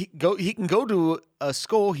he can go to a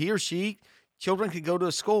school, he or she, children can go to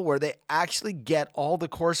a school where they actually get all the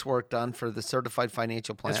coursework done for the certified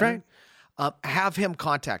financial planner. That's right. Have him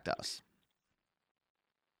contact us.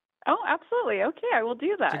 Oh, absolutely. Okay, I will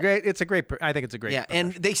do that. I think it's a great. Yeah,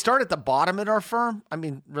 and they start at the bottom at our firm. I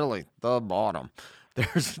mean, really, the bottom.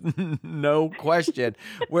 There's no question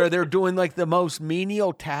where they're doing like the most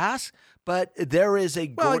menial tasks, but there is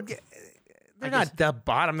a Well, gor- they're not the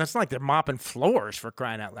bottom. That's not like they're mopping floors for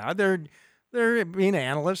crying out loud. They're being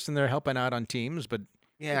analysts and they're helping out on teams, but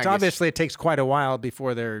Yeah, I it's guess. obviously it takes quite a while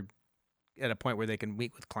before they're at a point where they can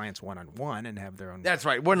meet with clients one-on-one and have their own That's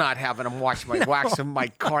right. We're not having them wax my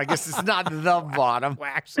car. I guess it's not the bottom.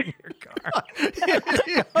 waxing your car.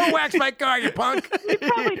 Oh, wax my car, you punk. You'd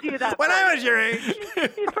probably do that. When for I me. was your age.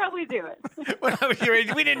 You'd probably do it. When I was your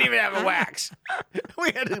age, we didn't even have a wax.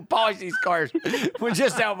 We had to polish these cars with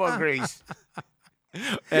just elbow grease.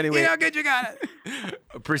 Anyway, You know, good, you got it.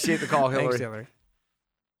 appreciate the call, Hillary. Thanks, Hillary.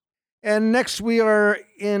 And next we are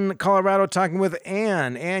in Colorado talking with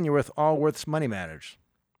Ann. Ann, you're with Allworth's Money Matters.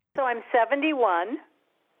 So I'm 71.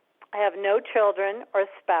 I have no children or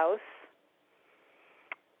spouse.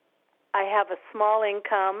 I have a small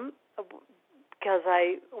income because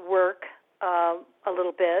I work a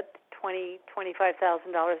little bit,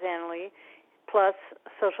 $25,000 annually, plus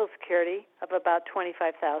Social Security of about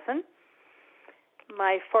 $25,000.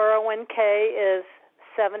 My 401k is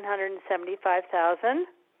 $775,000.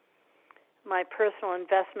 My personal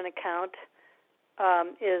investment account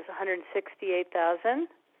is $168,000.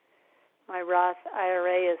 My Roth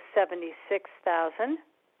IRA is $76,000.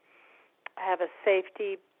 I have a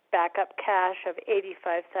safety backup cash of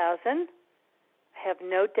 $85,000. I have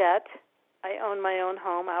no debt. I own my own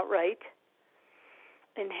home outright.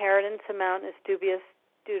 Inheritance amount is dubious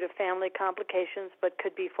due to family complications, but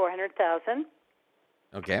could be $400,000.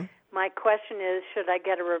 Okay. My question is, should I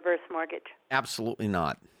get a reverse mortgage? Absolutely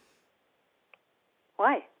not.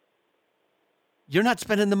 Why? You're not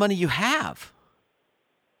spending the money you have.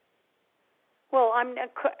 Well, I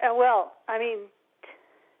mean,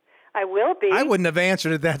 I will be. I wouldn't have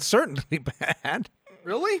answered it that certainly bad.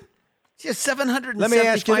 Really? Just $775,000. Let me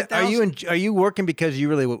ask you, are you working because you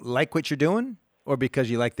really like what you're doing or because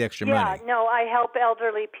you like the extra money? No, I help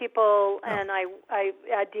elderly people, and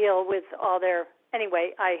I deal with all their.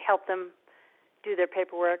 Anyway, I help them do their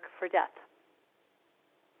paperwork for death.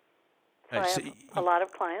 So I have a lot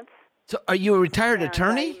of clients. So are you a retired and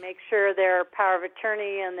attorney? I make sure their power of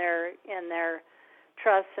attorney and their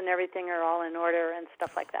trusts and everything are all in order and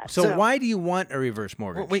stuff like that. So why do you want a reverse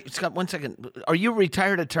mortgage? Wait, Scott, 1 second. Are you a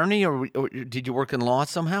retared attorney or did you work in law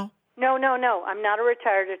somehow? No. I'm not a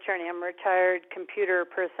retired attorney. I'm a retired computer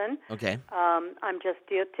person. Okay. I'm just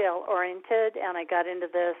detail-oriented, and I got into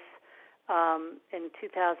this in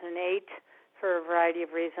 2008 for a variety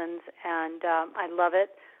of reasons, and I love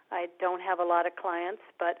it. I don't have a lot of clients,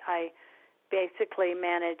 but I basically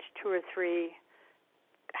manage 2 or 3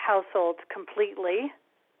 households completely,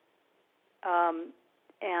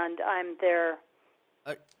 and I'm their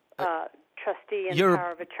trustee and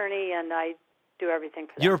power of attorney, and I do everything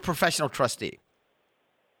for them. You're a professional trustee.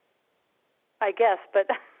 I guess, but...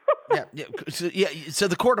 So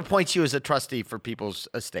the court appoints you as a trustee for people's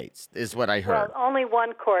estates, is what I heard. Well, only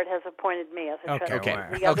one court has appointed me as a trustee.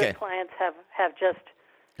 Okay. The other clients have just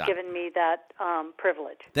given me that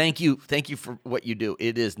privilege. Thank you for what you do.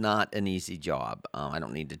 It is not an easy job. I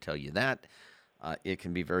don't need to tell you that. It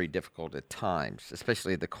can be very difficult at times,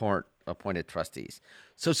 especially the court-appointed trustees.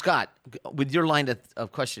 So, Scott, with your line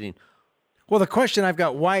of questioning, well, the question I've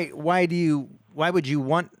got: why would you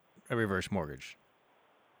want a reverse mortgage?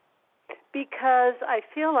 Because I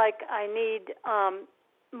feel like I need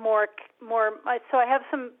more. So I have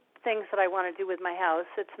some things that I want to do with my house.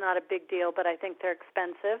 It's not a big deal, but I think they're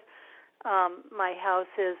expensive. My house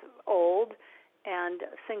is old and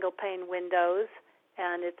single-pane windows,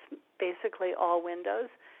 and it's basically all windows.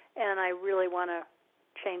 And I really want to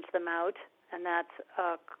change them out, and that's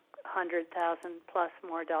 $100,000 plus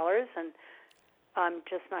more dollars. And I'm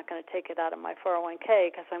just not going to take it out of my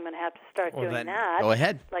 401k because I'm going to have to start doing that. Go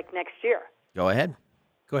ahead. Like next year. Go ahead.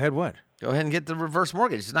 Go ahead. What? Go ahead and get the reverse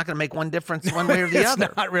mortgage. It's not going to make one difference one way or the It's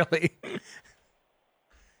other. not really.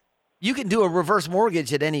 You can do a reverse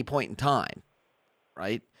mortgage at any point in time,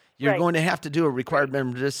 right? You're going to have to do a required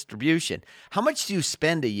minimum distribution. How much do you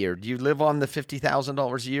spend a year? Do you live on the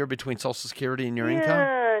 $50,000 a year between Social Security and your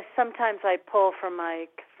income? Sometimes I pull from my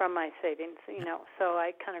savings, so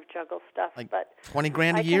I kind of juggle stuff. Like but 20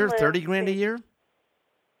 grand a I can year, live 30 grand a year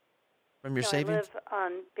from your savings? I live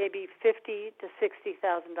on maybe $50,000 to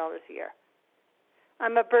 $60,000 a year.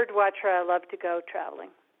 I'm a bird watcher. I love to go traveling.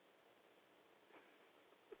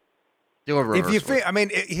 Do a reverse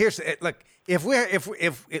mortgage. Look. If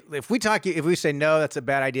we say no, that's a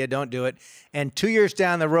bad idea, don't do it. And 2 years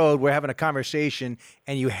down the road, we're having a conversation,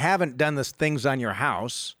 and you haven't done the things on your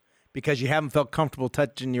house because you haven't felt comfortable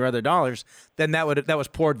touching your other dollars, then that was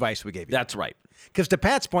poor advice we gave you. That's right. Because to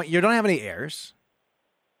Pat's point, you don't have any heirs,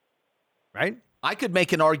 right? I could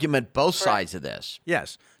make an argument both sides of this.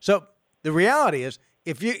 Yes. So the reality is,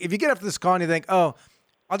 if you get up to this call and you think, oh,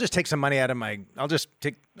 I'll just take some money out of my,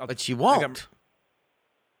 But you won't.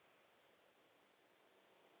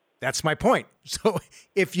 That's my point. So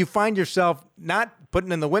if you find yourself not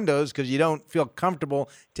putting in the windows because you don't feel comfortable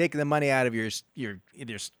taking the money out of your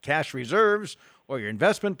either cash reserves or your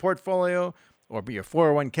investment portfolio or your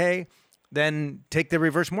 401k, then take the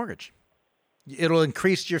reverse mortgage. It'll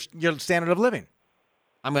increase your standard of living.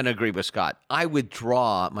 I'm going to agree with Scott. I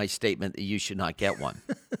withdraw my statement that you should not get one.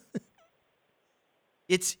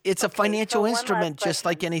 It's a financial instrument just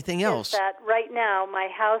like anything else. Is that right now my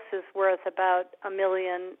house is worth about $1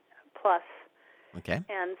 million plus. Okay.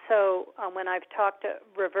 And so when I've talked to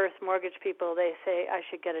reverse mortgage people, they say I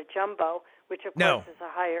should get a jumbo, which of course is a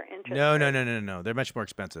higher interest rate. No. They're much more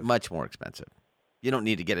expensive. Much more expensive. You don't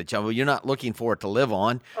need to get a jumbo. You're not looking for it to live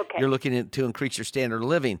on. Okay. You're looking to increase your standard of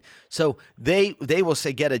living. So they will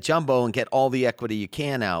say get a jumbo and get all the equity you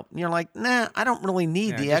can out. And you're like, nah, I don't really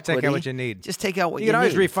need the just equity. Take out what you need. Just take out what you can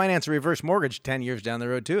need. always refinance a reverse mortgage 10 years down the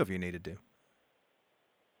road too if you needed to.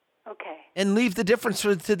 Okay. And leave the difference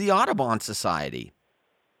to the Audubon Society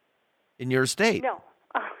in your estate. No.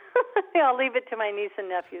 I'll leave it to my niece and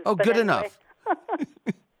nephews. Oh, but good anyway.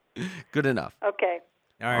 enough. Good enough. Okay.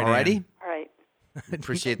 All right. Alrighty? All right.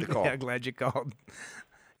 Appreciate the call. Yeah, glad you called.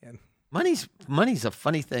 Money's a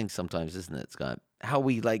funny thing sometimes, isn't it, Scott? How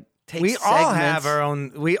we take We segments. all have our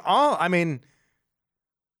own.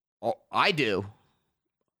 Oh, I do.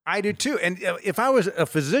 I do too. And if I was a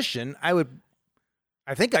physician, I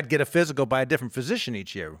think I'd get a physical by a different physician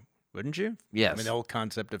each year, wouldn't you? Yes. I mean, the whole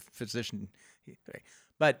concept of physician.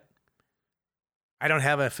 But I don't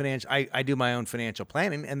have a financial. I do my own financial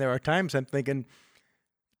planning, and there are times I'm thinking.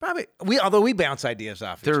 Probably although we bounce ideas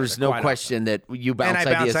off. There's no question that you bounce ideas.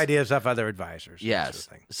 And I bounce ideas off other advisors. Yes.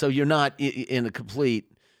 Sort of So you're not in a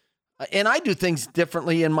complete. And I do things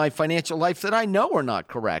differently in my financial life that I know are not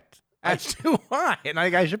correct. As do I. And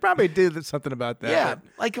I should probably do something about that. Yeah,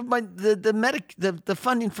 like the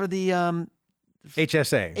funding for the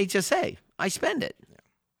HSA. HSA. I spend it. Yeah.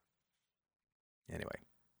 Anyway,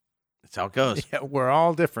 that's how it goes. Yeah, we're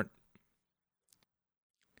all different.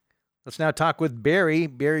 Let's now talk with Barry.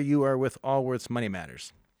 Barry, you are with Allworth's Money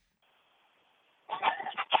Matters.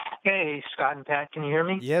 Hey, Scott and Pat, can you hear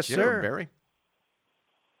me? Yes, sir. Barry.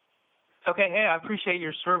 Okay, hey, I appreciate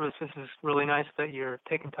your service. This is really nice that you're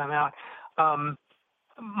taking time out.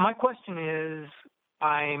 My question is,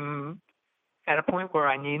 I'm at a point where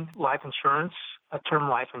I need life insurance, a term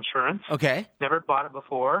life insurance. Okay. Never bought it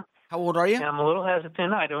before. How old are you? And I'm a little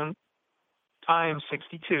hesitant. I'm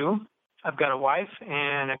 62. I've got a wife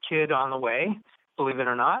and a kid on the way, believe it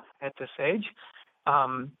or not, at this age.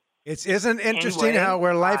 Isn't interesting anyway,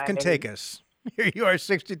 where life can take us. Here you are,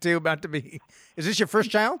 62, about to be. Is this your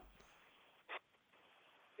first child?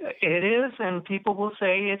 It is, and people will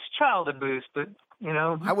say it's child abuse, but,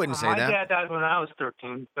 I wouldn't say my that. My dad died when I was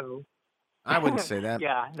 13, so. I wouldn't say that.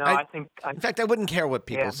 Yeah, no, I think. In fact, I wouldn't care what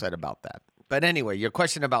people said about that. But anyway, your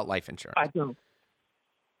question about life insurance. I don't.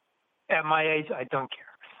 At my age, I don't care.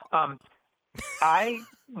 I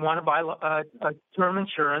want to buy a term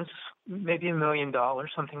insurance, maybe $1 million,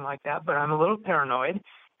 something like that, but I'm a little paranoid,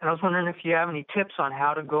 and I was wondering if you have any tips on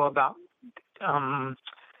how to go about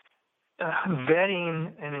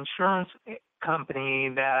vetting an insurance company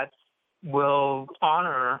that will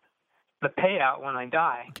honor the payout when I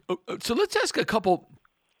die. So let's ask a couple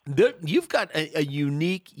You've got a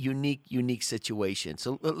unique situation.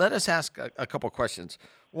 So let us ask a couple questions.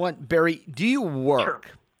 One, Barry, do you work?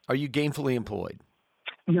 Sure. Are you gainfully employed?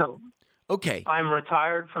 No. Okay. I'm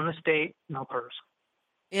retired from the state, no PERS.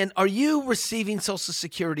 And are you receiving Social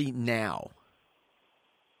Security now?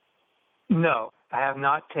 No, I have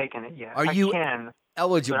not taken it yet. Are you I can,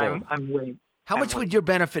 eligible? but I'm waiting. How much would your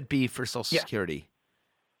benefit be for Social Security?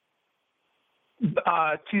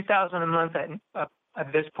 $2,000 a month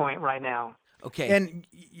at this point right now. Okay. And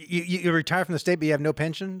you retire from the state, but you have no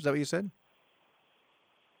pension? Is that what you said?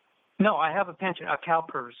 No, I have a pension, a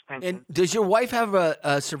CalPERS pension. And does your wife have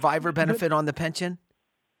a survivor benefit on the pension?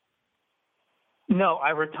 No, I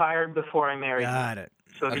retired before I married. Got it.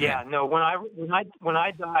 So Okay. yeah, no. When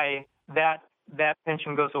I die, that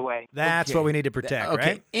pension goes away. That's Okay. what we need to protect, Okay.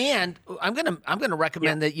 right? And I'm gonna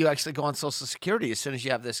recommend that you actually go on Social Security as soon as you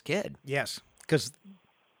have this kid. Yes, because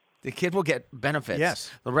The kid will get benefits.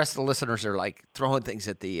 Yes. The rest of the listeners are like throwing things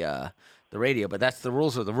at the radio, but that's the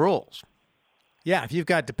rules of the rules. yeah, if you've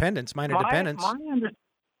got dependents, minor dependents.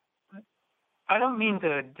 I don't mean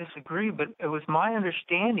to disagree, but it was my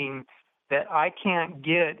understanding that I can't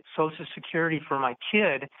get Social Security for my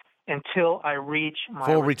kid until I reach my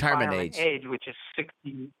Full retirement age. which is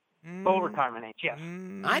 60. Full retirement age, yes.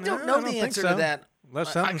 I don't know the think answer so. to that.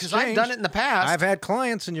 Unless something's Because I've done changed. it in the past. I've had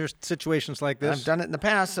clients in your situations like this. I've done it in the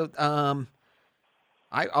past, so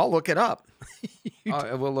I'll look it up.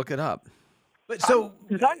 I will look it up. But so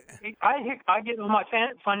 'Cause I get all my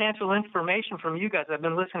financial information from you guys. I've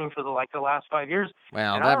been listening for the last 5 years.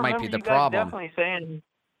 Well, and that I might be remember the you guys problem. Definitely saying.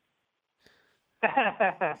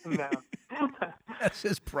 No. that's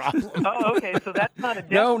his problem. Oh, okay. So that's not a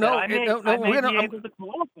No, deficit. no, I may, no, I may we're not- be able to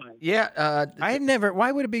qualify. Yeah, I had never.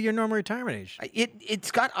 Why would it be your normal retirement age? it's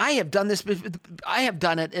got. I have done this. I have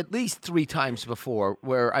done it at least 3 times before,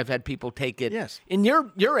 where I've had people take it. Yes. In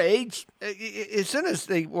your age, as soon as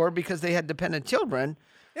they were, because they had dependent children.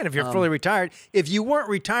 And if you're fully retired, if you weren't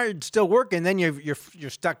retired, still working, then you're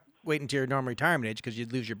stuck waiting to your normal retirement age because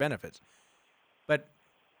you'd lose your benefits. But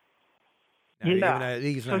even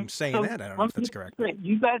I'm saying that, I don't know if that's correct.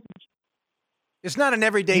 You guys, It's not an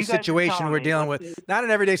everyday You guys are situation telling we're me dealing what with. Not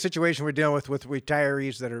an everyday situation we're dealing with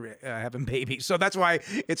retirees that are having babies. So that's why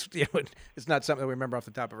it's it's not something that we remember off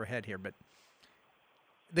the top of our head here. But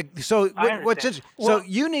what's understand. so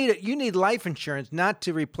you need life insurance not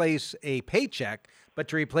to replace a paycheck, but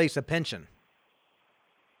to replace a pension.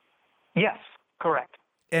 yes, correct.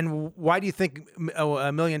 And why do you think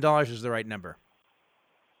 $1 million is the right number?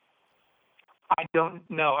 I don't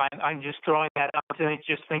know. I'm just throwing that out and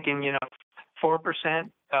just thinking, 4%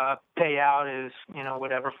 payout is,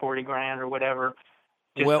 whatever, 40 grand or whatever.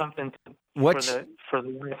 Just Well, something what's- for the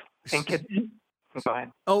wife. And go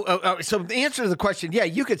ahead. So the answer to the question, yeah,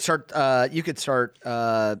 you could start.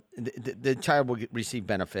 The child will receive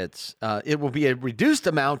benefits. It will be a reduced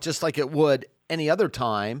amount, just like it would any other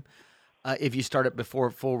time, if you start it before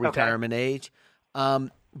full retirement age.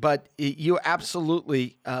 But you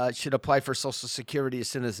absolutely should apply for Social Security as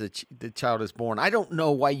soon as the child is born. I don't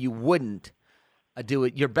know why you wouldn't do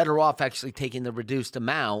it. You're better off actually taking the reduced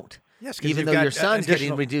amount. Yes, 'cause even you've though got your son's getting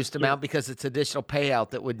additional- reduced amount because it's additional payout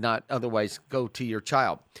that would not otherwise go to your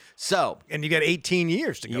child. So And you got 18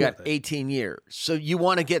 years to go you got with it. 18 years. So you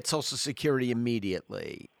want to get Social Security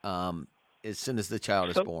immediately, as soon as the child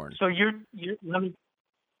is born. So you're let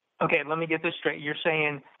me get this straight. You're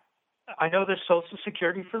saying, I know there's Social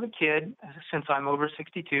Security for the kid since I'm over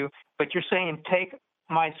 62, but you're saying take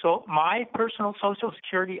my personal Social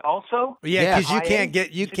Security also? Yeah, because My you age, can't get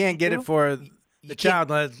it 62? for the You can't-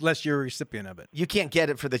 child unless you're a recipient of it. You can't get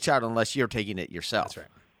it for the child unless you're taking it yourself. That's right.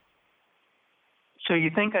 So you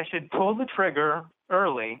think I should pull the trigger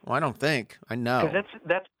early? Well, I don't think. I know. Because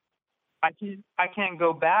that's I can't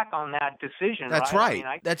go back on that decision. That's right. right.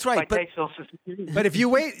 I mean, That's right, If I but- take Social Security. But if you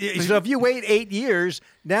wait 8 years,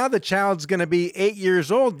 now the child's going to be 8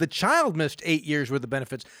 years old. The child missed 8 years worth of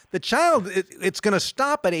benefits. The child, it's going to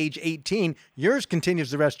stop at age 18. Yours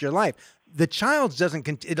continues the rest of your life. The child's doesn't.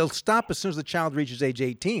 It'll stop as soon as the child reaches age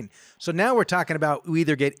 18. So now we're talking about we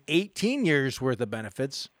either get 18 years worth of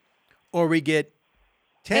benefits, or we get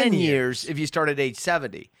 10 years if you start at age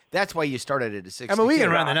 70. That's why you started at 60. I mean, we can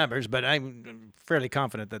run the numbers, but I'm fairly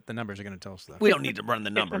confident that the numbers are going to tell us that. We don't need to run the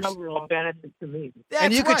It's numbers. an overall benefit to me.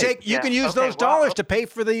 And you That's can right. you can Yeah. use Okay, those dollars wow. to pay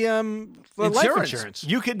for the life insurance.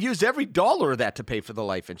 You could use every dollar of that to pay for the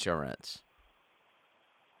life insurance,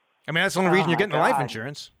 I mean, that's the only reason Oh you're my getting the life God.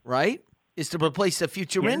 insurance. right? Is to replace the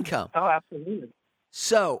future income. Oh, absolutely.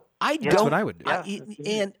 So I Yeah. don't. That's what I would do.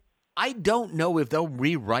 And I don't know if they'll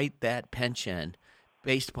rewrite that pension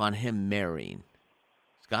based upon him marrying.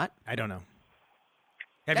 Scott? I don't know.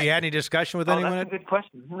 Have you had any discussion with anyone? That's a good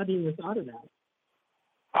question. How do you thought of that?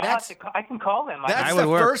 I can call them. That's the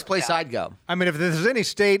first place I'd go. I mean, if there's any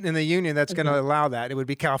state in the union that's going to allow that, it would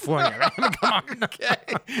be California. Right? I mean, come on.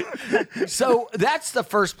 Okay. So that's the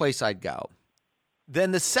first place I'd go.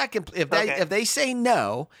 Then the second, if they say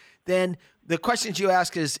no, then the questions you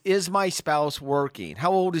ask is my spouse working?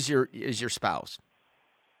 How old is your spouse?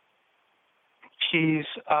 She's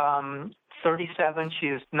 37. She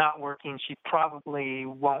is not working. She probably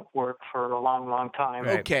won't work for a long, long time.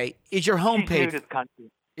 Right. Okay. Is your home She's paid? new to the country.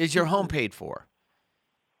 Is your home paid for?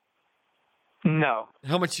 No.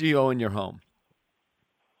 How much do you owe in your home?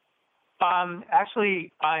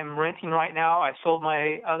 Actually, I'm renting right now. I sold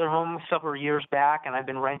my other home several years back, and I've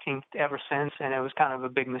been renting ever since. And it was kind of a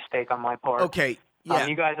big mistake on my part. Okay. Yeah.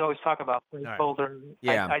 You guys always talk about placeholder.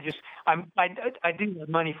 Yeah. I do have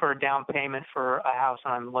money for a down payment for a house,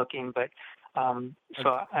 and I'm looking, but my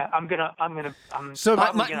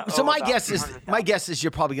guess is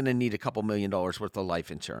you're probably gonna need a couple $1 million worth of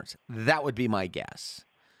life insurance. That would be my guess.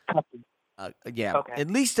 Yeah, okay.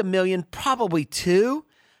 At least $1 million, probably $2 million,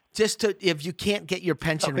 just to if you can't get your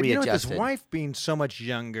pension but readjusted. You know, with his wife being so much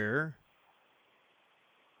younger.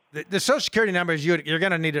 The Social Security numbers you're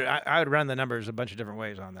going to need to. I would run the numbers a bunch of different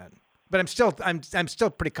ways on that, but I'm still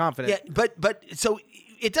pretty confident. Yeah, but so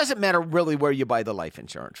it doesn't matter really where you buy the life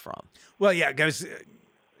insurance from. Well, yeah, guys,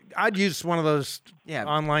 I'd use one of those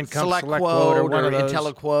online SelectQuote or one of those.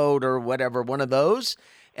 IntelliQuote or whatever, one of those.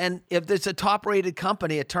 And if it's a top-rated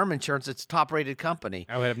company, a term insurance, it's a top-rated company.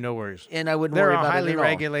 I would have no worries. And I wouldn't worry about it at all. They're highly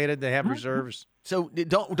regulated. They have reserves. So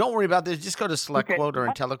don't worry about this. Just go to SelectQuote or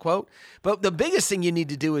IntelliQuote. But the biggest thing you need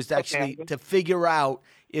to do is actually to figure out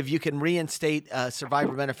if you can reinstate a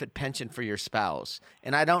survivor benefit pension for your spouse.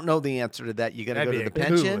 And I don't know the answer to that. You got to go to the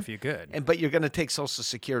pension. If you could. But you're going to take Social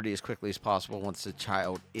Security as quickly as possible once the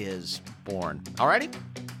child is born. All righty?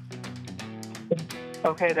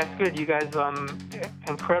 Okay, that's good. You guys,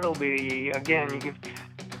 incredibly, again, you give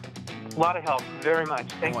a lot of help. Very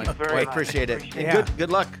much. Thank you very much. I appreciate it. Yeah. Good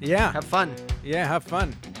luck. Yeah. Have fun. Yeah, have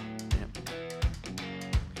fun.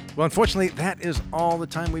 Well, unfortunately, that is all the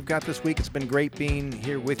time we've got this week. It's been great being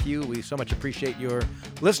here with you. We so much appreciate your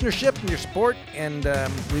listenership and your support, and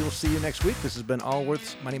we will see you next week. This has been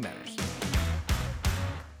Allworth's Money Matters.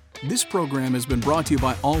 This program has been brought to you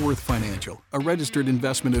by Allworth Financial, a registered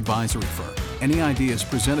investment advisory firm. Any ideas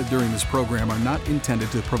presented during this program are not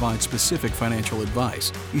intended to provide specific financial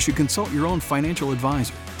advice. You should consult your own financial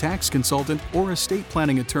advisor, tax consultant, or estate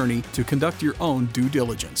planning attorney to conduct your own due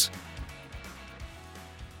diligence.